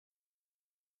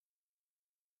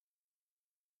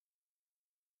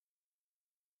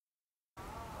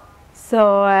So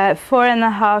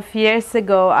 4.5 years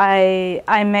ago,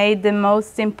 I made the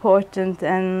most important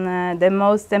and the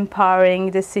most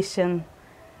empowering decision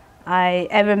I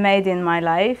ever made in my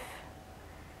life.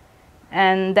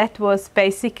 And that was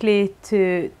basically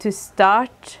to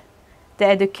start the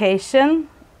education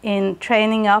in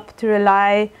training up to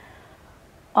rely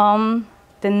on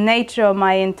the nature of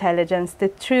my intelligence, the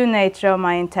true nature of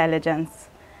my intelligence.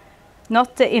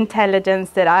 Not the intelligence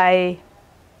that I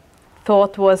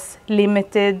thought was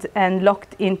limited and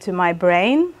locked into my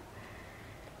brain.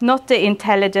 Not the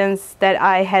intelligence that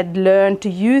I had learned to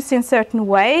use in certain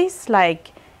ways,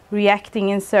 like reacting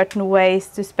in certain ways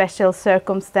to special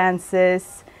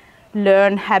circumstances,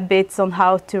 learn habits on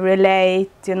how to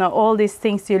relate, all these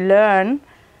things you learn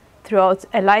throughout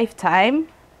a lifetime.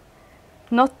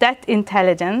 Not that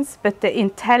intelligence, but the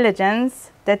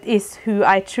intelligence that is who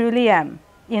I truly am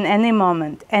in any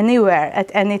moment, anywhere,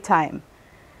 at any time.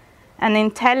 An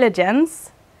intelligence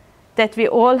that we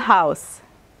all house.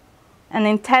 An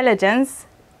intelligence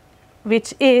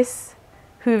which is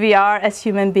who we are as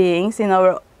human beings in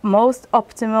our most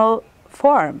optimal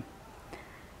form.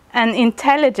 An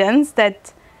intelligence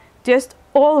that just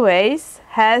always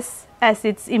has as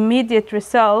its immediate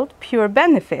result pure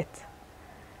benefit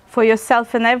for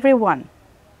yourself and everyone.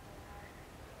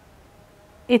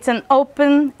 It's an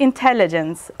open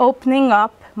intelligence, opening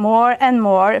up more and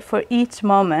more for each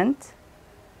moment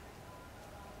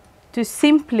to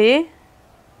simply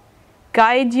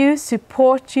guide you,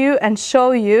 support you, and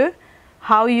show you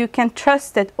how you can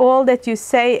trust that all that you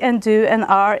say and do and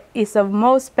are is of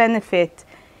most benefit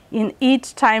in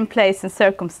each time, place, and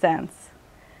circumstance.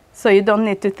 So you don't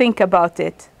need to think about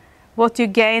it. What you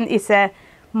gain is a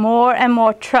more and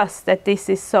more trust that this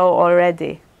is so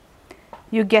already.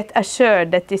 You get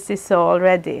assured that this is so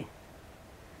already.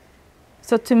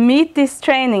 So to meet this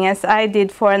training as I did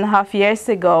 4.5 years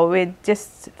ago, with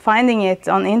just finding it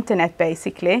on internet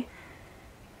basically,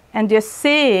 and just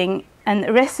seeing and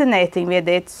resonating with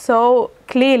it so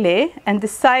clearly and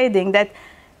deciding that,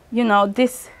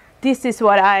 this is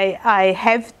what I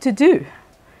have to do,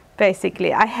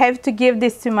 basically. I have to give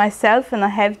this to myself and I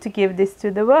have to give this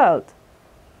to the world.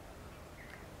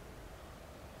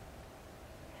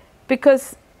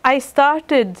 Because I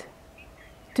started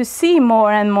to see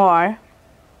more and more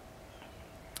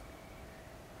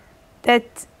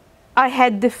that I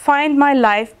had defined my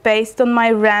life based on my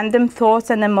random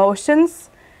thoughts and emotions,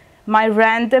 my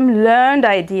random learned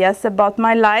ideas about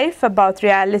my life, about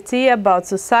reality, about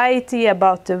society,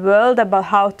 about the world, about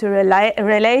how to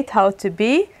relate, how to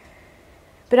be.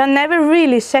 But I never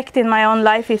really checked in my own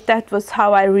life if that was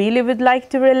how I really would like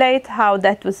to relate, how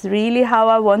that was really how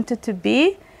I wanted to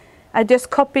be. I just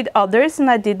copied others and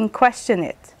I didn't question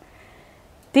it.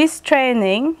 This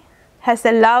training has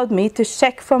allowed me to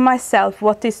check for myself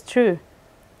what is true.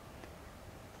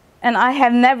 And I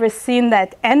have never seen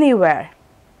that anywhere.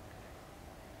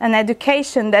 An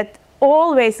education that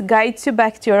always guides you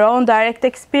back to your own direct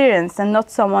experience and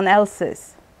not someone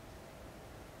else's.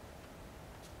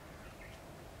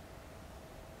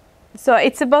 So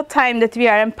it's about time that we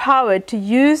are empowered to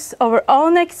use our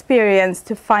own experience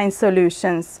to find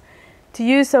solutions, to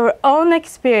use our own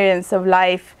experience of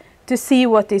life to see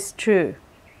what is true.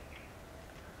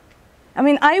 I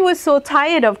mean, I was so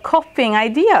tired of copying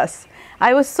ideas.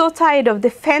 I was so tired of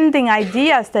defending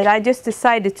ideas that I just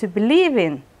decided to believe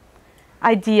in.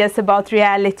 Ideas about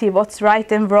reality, what's right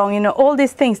and wrong, all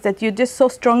these things that you just so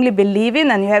strongly believe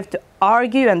in and you have to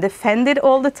argue and defend it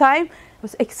all the time. I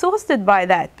was exhausted by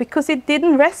that because it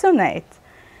didn't resonate.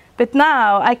 But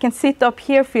now I can sit up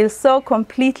here, feel so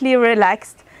completely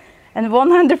relaxed and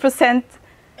 100%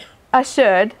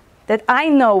 assured that I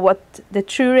know what the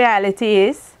true reality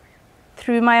is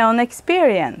through my own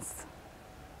experience.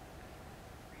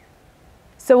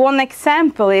 So one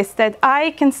example is that I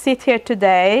can sit here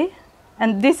today,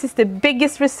 and this is the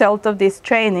biggest result of this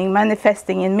training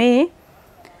manifesting in me.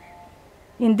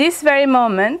 In this very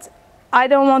moment, I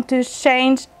don't want to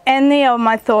change any of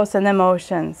my thoughts and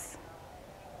emotions.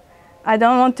 I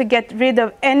don't want to get rid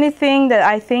of anything that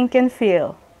I think and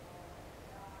feel.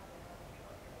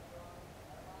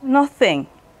 Nothing.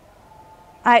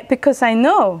 Because I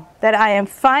know that I am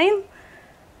fine,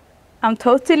 I'm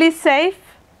totally safe,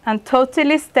 I'm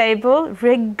totally stable,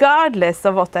 regardless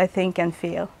of what I think and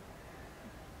feel.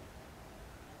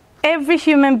 Every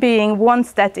human being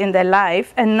wants that in their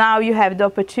life, and now you have the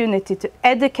opportunity to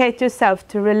educate yourself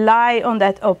to rely on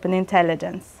that open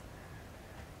intelligence.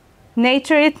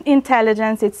 Nature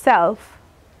intelligence itself,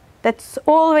 that's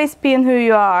always been who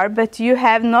you are, but you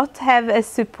have not have a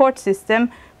support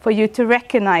system for you to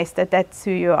recognize that that's who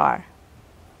you are.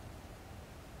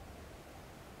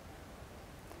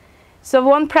 So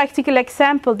one practical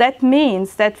example, that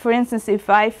means that, for instance, if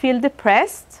I feel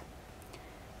depressed,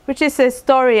 which is a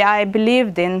story I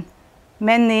believed in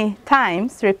many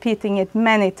times, repeating it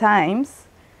many times,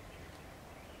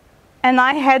 and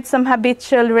I had some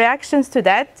habitual reactions to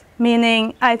that,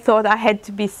 meaning I thought I had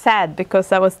to be sad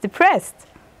because I was depressed.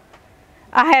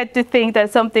 I had to think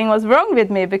that something was wrong with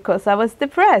me because I was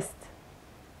depressed.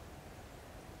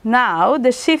 Now,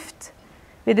 the shift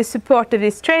with the support of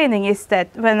this training is that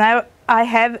when I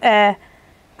have an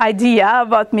idea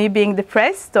about me being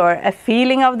depressed or a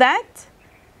feeling of that,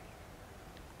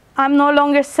 I'm no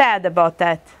longer sad about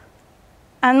that.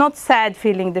 I'm not sad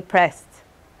feeling depressed.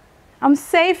 I'm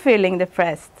safe feeling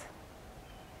depressed.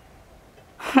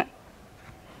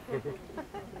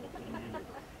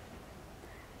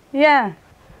 Yeah.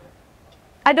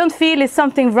 I don't feel it's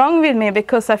something wrong with me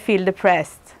because I feel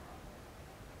depressed.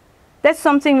 That's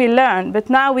something we learn, but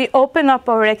now we open up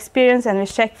our experience and we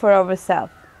check for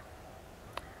ourselves.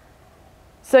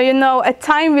 So, you know, a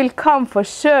time will come for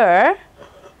sure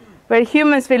where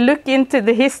humans will look into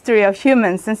the history of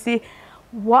humans and see,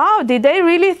 wow, did they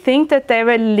really think that they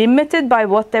were limited by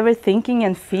what they were thinking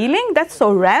and feeling? That's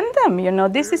so random, you know.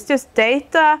 This is just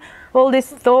data, all these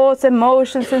thoughts,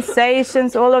 emotions,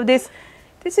 sensations, all of this.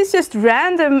 This is just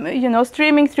random, you know,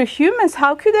 streaming through humans.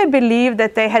 How could they believe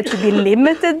that they had to be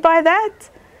limited by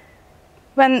that?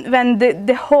 When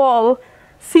the whole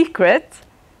secret,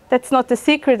 that's not a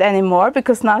secret anymore,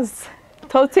 because now it's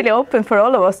totally open for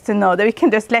all of us to know that we can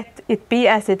just let it be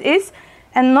as it is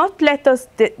and not let us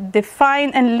define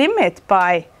and limit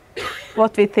by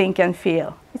what we think and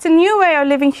feel. It's a new way of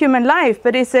living human life,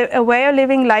 but it's a way of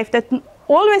living life that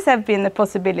always have been a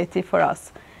possibility for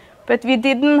us. But we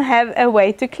didn't have a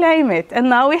way to claim it, and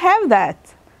now we have that.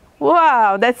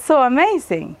 Wow, that's so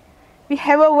amazing. We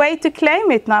have a way to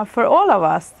claim it now for all of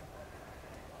us.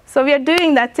 So we are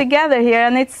doing that together here,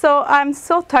 and I'm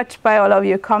so touched by all of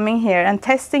you coming here and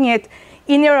testing it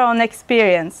in your own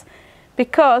experience,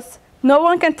 because no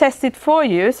one can test it for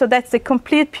you, so that's a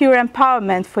complete pure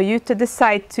empowerment for you to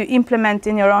decide to implement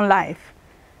in your own life.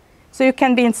 So you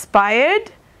can be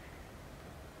inspired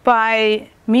by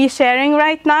me sharing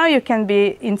right now. You can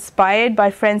be inspired by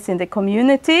friends in the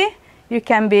community. You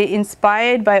can be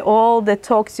inspired by all the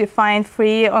talks you find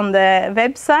free on the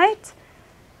website.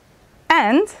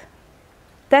 And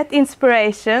that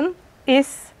inspiration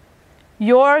is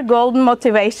your golden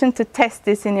motivation to test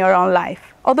this in your own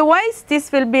life. Otherwise,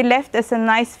 this will be left as a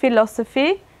nice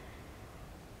philosophy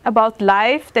about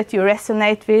life that you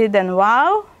resonate with and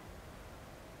wow,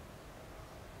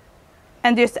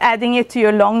 and just adding it to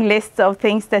your long list of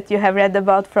things that you have read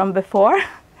about from before.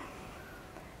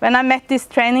 When I met this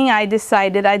training, I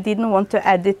decided I didn't want to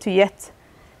add it to yet,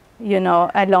 you know,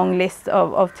 a long list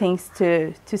of things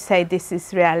to say this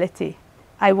is reality.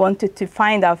 I wanted to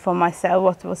find out for myself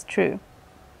what was true.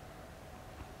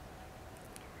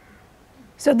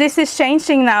 So this is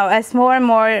changing now as more and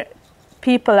more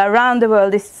people around the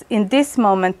world is in this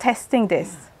moment testing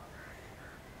this.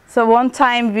 So one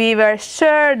time we were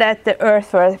sure that the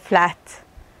earth was flat.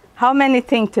 How many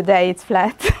think today it's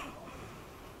flat?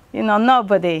 You know,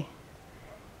 nobody.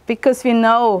 Because we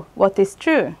know what is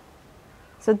true.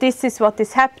 So this is what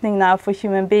is happening now for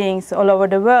human beings all over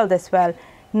the world as well.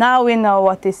 Now we know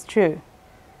what is true.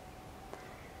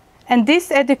 And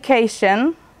this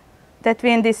education that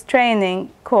we in this training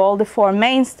call the 4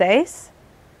 mainstays,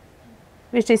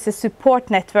 which is a support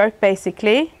network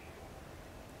basically,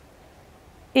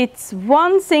 it's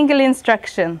one single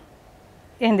instruction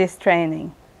in this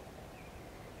training.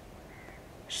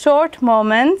 Short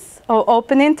moments of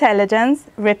open intelligence,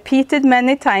 repeated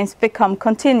many times, become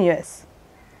continuous.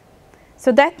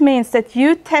 So that means that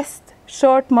you test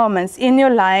short moments in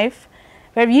your life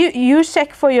where you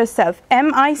check for yourself,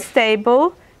 am I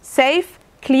stable, safe,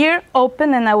 clear,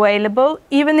 open and available,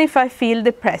 even if I feel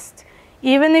depressed,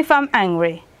 even if I'm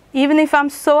angry, even if I'm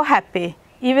so happy,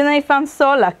 even if I'm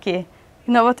so lucky.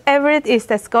 You know, whatever it is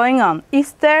that's going on,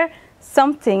 is there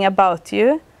something about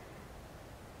you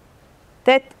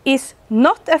that is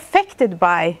not affected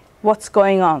by what's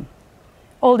going on?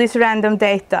 All this random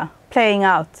data playing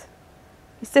out.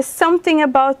 Is there something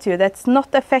about you that's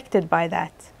not affected by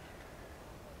that?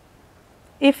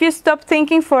 If you stop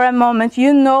thinking for a moment,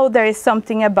 you know there is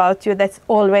something about you that's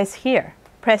always here.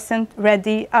 Present,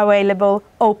 ready, available,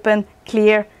 open,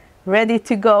 clear, ready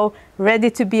to go, ready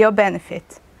to be of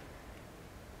benefit.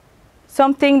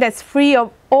 Something that's free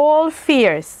of all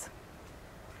fears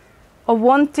of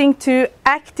wanting to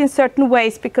act in certain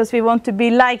ways because we want to be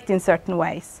liked in certain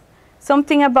ways.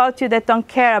 Something about you that don't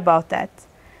care about that.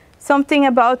 Something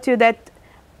about you that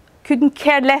couldn't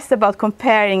care less about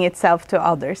comparing itself to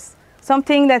others.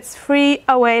 Something that's free,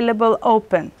 available,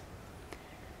 open.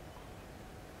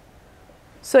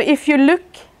 So if you look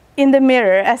in the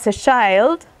mirror as a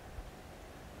child,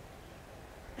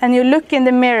 and you look in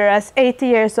the mirror as 80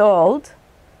 years old,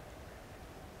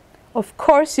 of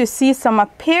course you see some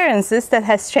appearances that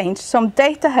has changed, some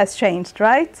data has changed,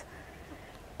 right?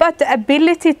 But the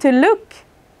ability to look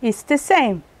is the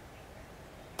same.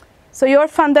 So your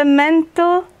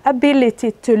fundamental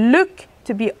ability to look,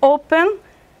 to be open,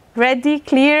 ready,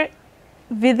 clear,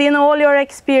 within all your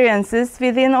experiences,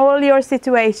 within all your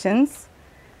situations,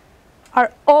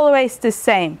 are always the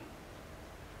same.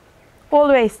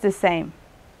 Always the same.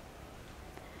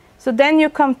 So then you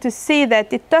come to see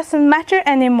that it doesn't matter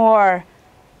anymore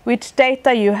which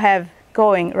data you have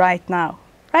going right now.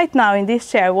 Right now in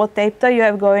this chair, what data you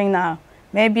have going now.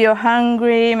 Maybe you're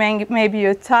hungry, maybe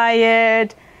you're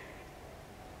tired,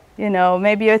 you know,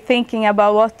 maybe you're thinking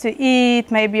about what to eat,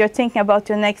 maybe you're thinking about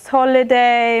your next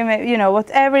holiday, maybe, you know,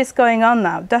 whatever is going on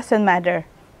now, doesn't matter.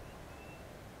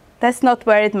 That's not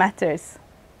where it matters.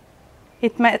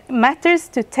 It matters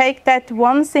to take that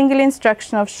one single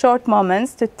instruction of short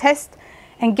moments to test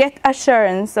and get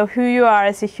assurance of who you are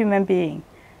as a human being.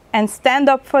 And stand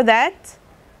up for that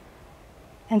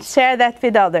and share that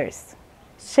with others.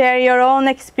 Share your own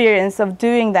experience of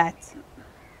doing that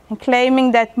and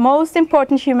claiming that most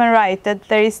important human right that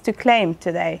there is to claim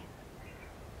today.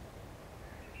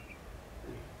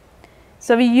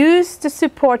 So we use the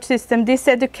support system, this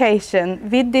education,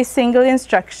 with this single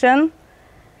instruction.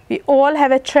 We all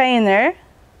have a trainer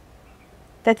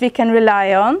that we can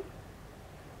rely on.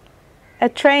 A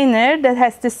trainer that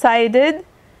has decided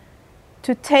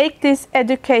to take this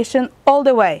education all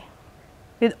the way,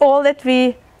 with all that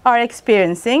we are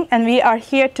experiencing, and we are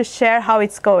here to share how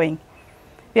it's going.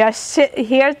 We are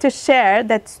here to share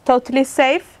that's totally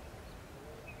safe.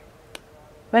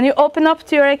 When you open up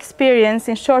to your experience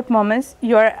in short moments,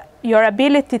 your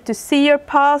ability to see your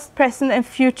past, present, and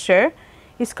future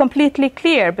is completely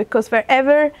clear, because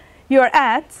wherever you're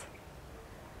at,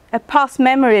 a past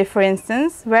memory, for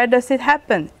instance, where does it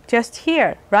happen? Just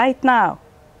here, right now.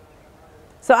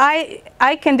 So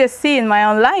I can just see in my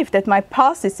own life that my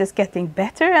past is just getting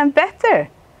better and better.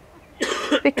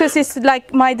 Because it's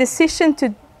like my decision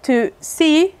to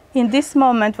see in this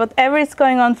moment whatever is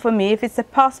going on for me. If it's a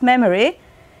past memory,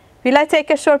 will I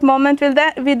take a short moment with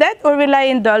that, or will I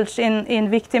indulge in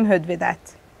victimhood with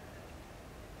that?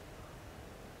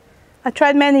 I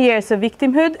tried many years of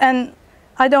victimhood, and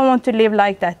I don't want to live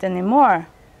like that anymore.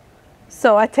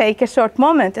 So I take a short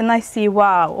moment and I see,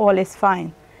 wow, all is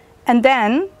fine. And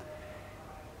then,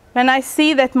 when I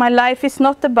see that my life is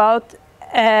not about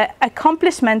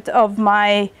accomplishment of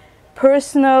my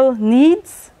personal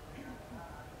needs,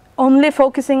 only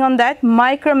focusing on that,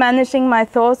 micromanaging my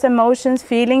thoughts, emotions,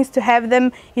 feelings to have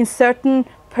them in certain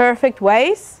perfect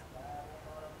ways,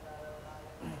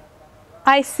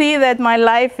 I see that my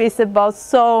life is about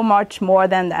so much more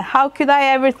than that. How could I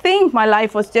ever think my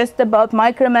life was just about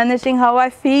micromanaging how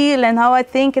I feel and how I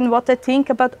think and what I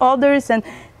think about others, and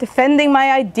defending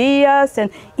my ideas and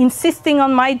insisting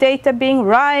on my data being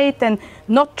right and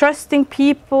not trusting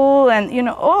people, and, you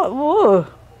know, oh,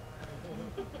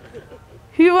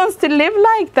 who wants to live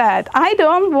like that? I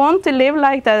don't want to live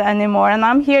like that anymore, and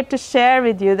I'm here to share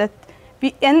with you that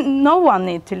no one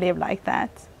needs to live like that.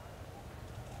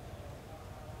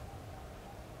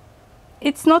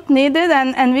 It's not needed,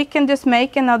 and we can just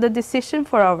make another decision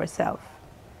for ourselves.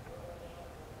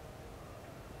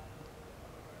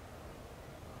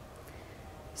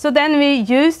 So then we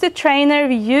use the trainer,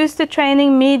 we use the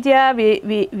training media,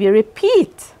 we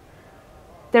repeat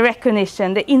the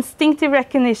recognition, the instinctive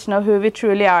recognition of who we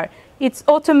truly are. It's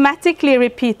automatically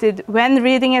repeated when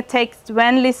reading a text,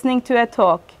 when listening to a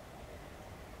talk.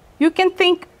 You can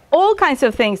think all kinds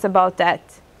of things about that.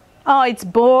 Oh, it's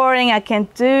boring, I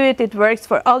can't do it, it works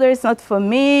for others, not for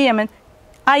me. I mean,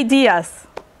 ideas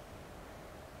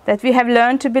that we have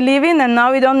learned to believe in, and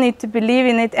now we don't need to believe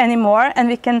in it anymore, and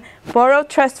we can borrow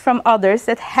trust from others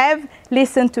that have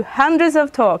listened to hundreds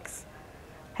of talks,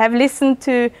 have listened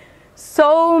to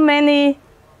so many,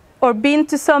 or been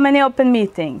to so many open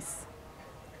meetings,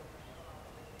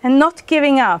 and not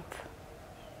giving up.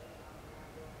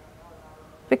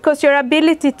 Because your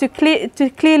ability to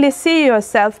clearly see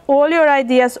yourself, all your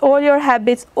ideas, all your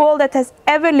habits, all that has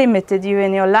ever limited you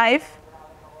in your life,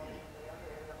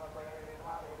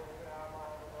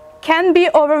 can be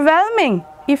overwhelming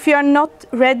if you are not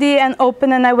ready and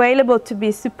open and available to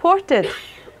be supported.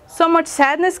 So much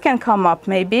sadness can come up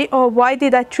maybe, or why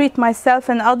did I treat myself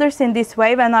and others in this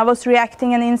way when I was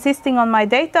reacting and insisting on my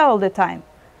data all the time?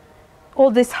 All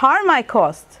this harm I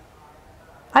caused.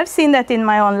 I've seen that in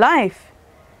my own life.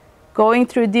 Going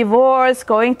through divorce,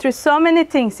 going through so many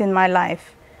things in my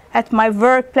life. At my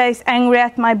workplace, angry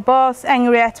at my boss,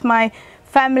 angry at my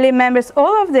family members,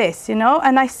 all of this, you know.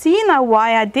 And I see now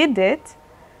why I did it.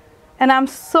 And I'm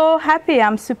so happy,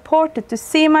 I'm supported to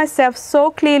see myself so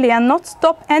clearly and not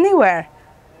stop anywhere.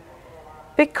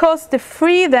 Because the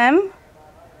freedom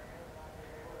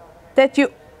that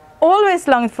you always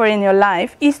longed for in your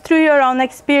life is through your own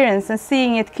experience and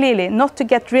seeing it clearly, not to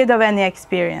get rid of any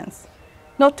experience,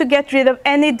 not to get rid of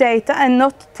any data, and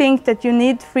not to think that you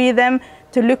need freedom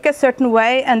to look a certain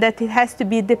way and that it has to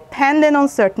be dependent on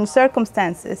certain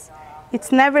circumstances.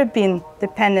 It's never been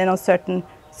dependent on certain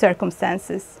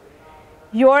circumstances.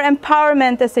 Your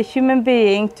empowerment as a human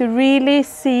being to really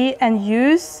see and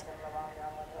use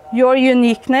your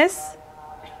uniqueness,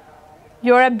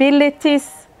 your abilities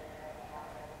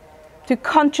to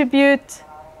contribute,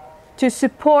 to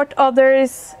support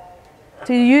others,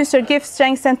 to use your gifts,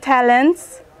 strengths and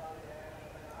talents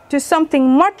to something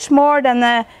much more than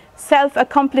a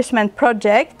self-accomplishment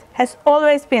project has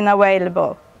always been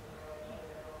available.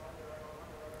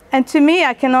 And to me,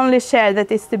 I can only share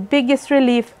that it's the biggest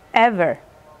relief ever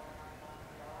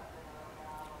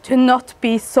to not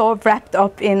be so wrapped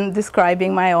up in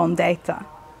describing my own data,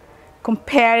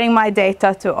 comparing my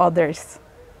data to others,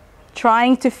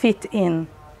 trying to fit in,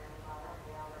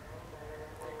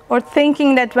 or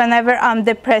thinking that whenever I'm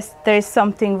depressed there is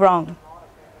something wrong.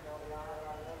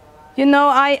 You know,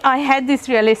 I had this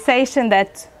realization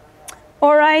that,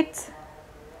 all right,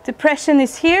 depression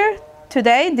is here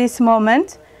today, this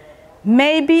moment,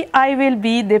 maybe I will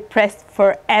be depressed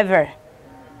forever.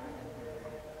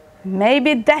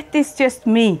 Maybe that is just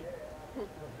me.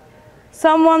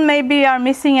 Someone maybe are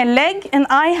missing a leg and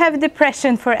I have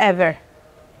depression forever.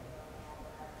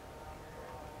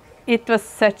 It was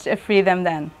such a freedom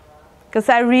then, because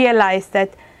I realized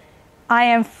that I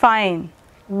am fine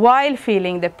while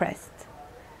feeling depressed.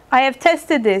 I have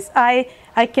tested this. I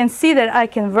can see that I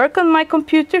can work on my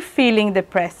computer feeling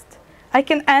depressed. I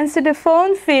can answer the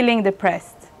phone feeling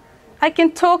depressed. I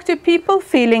can talk to people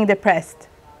feeling depressed.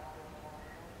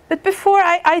 But before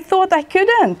I thought I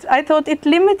couldn't. I thought it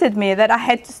limited me, that I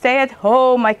had to stay at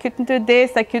home, I couldn't do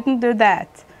this, I couldn't do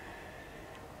that.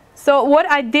 So what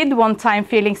I did one time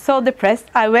feeling so depressed,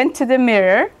 I went to the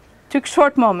mirror, took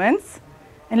short moments,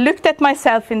 and looked at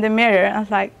myself in the mirror. I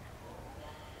was like,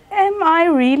 am I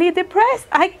really depressed?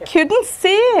 I couldn't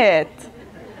see it.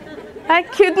 I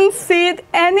couldn't see it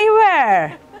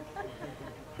anywhere.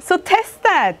 So test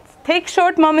that. Take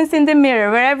short moments in the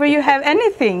mirror wherever you have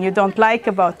anything you don't like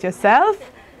about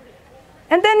yourself.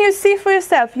 And then you see for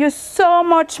yourself, you're so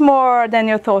much more than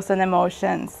your thoughts and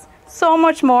emotions. So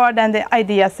much more than the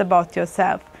ideas about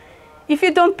yourself. If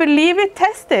you don't believe it,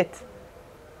 test it.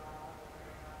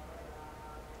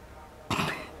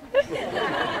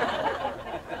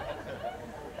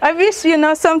 I wish, you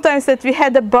know, sometimes that we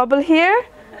had a bubble here,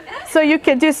 so you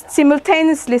could just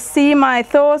simultaneously see my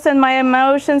thoughts and my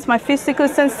emotions, my physical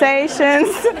sensations.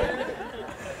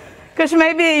 Because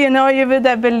maybe, you know, you would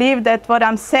have believed that what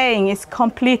I'm saying is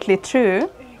completely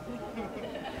true.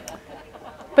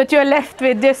 But you're left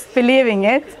with just believing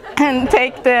it and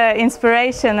take the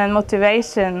inspiration and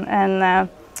motivation. And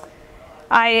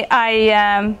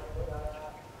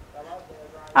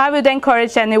I would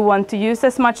encourage anyone to use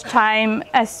as much time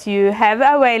as you have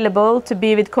available to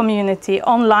be with community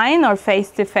online or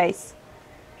face-to-face.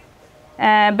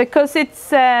 Because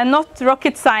it's not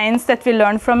rocket science that we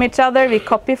learn from each other, we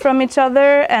copy from each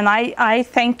other. And I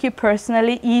thank you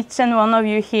personally, each and one of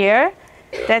you here,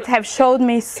 that have showed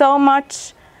me so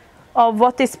much of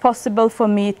what is possible for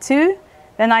me too.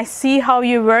 When I see how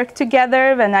you work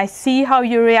together, when I see how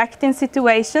you react in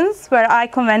situations where I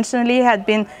conventionally had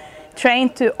been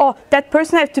trained to, oh, that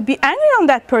person has to be angry on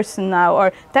that person now,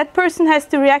 or that person has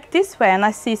to react this way, and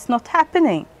I see it's not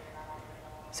happening.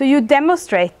 So you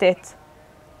demonstrate it.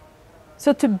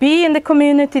 So to be in the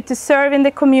community, to serve in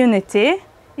the community,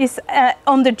 is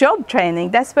on-the-job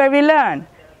training. That's where we learn.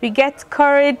 We get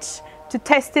courage to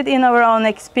test it in our own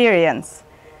experience.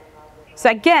 So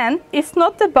again, it's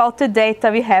not about the data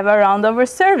we have around our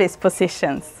service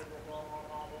positions.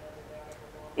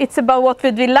 It's about what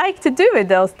would we like to do with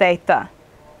those data.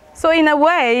 So in a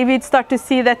way, we'd start to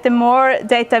see that the more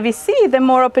data we see, the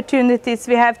more opportunities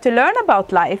we have to learn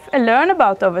about life and learn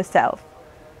about ourselves.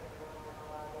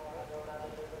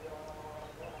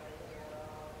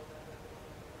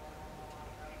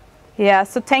 Yeah,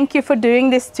 so thank you for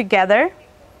doing this together,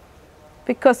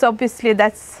 because obviously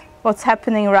that's what's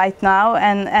happening right now,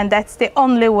 and that's the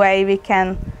only way we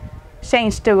can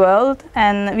change the world,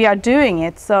 and we are doing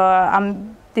it. So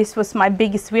I'm this was my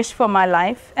biggest wish for my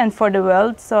life and for the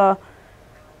world. So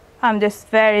I'm just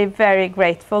very, very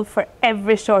grateful for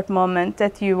every short moment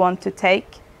that you want to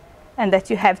take and that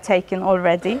you have taken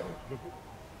already.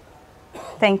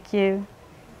 Thank you.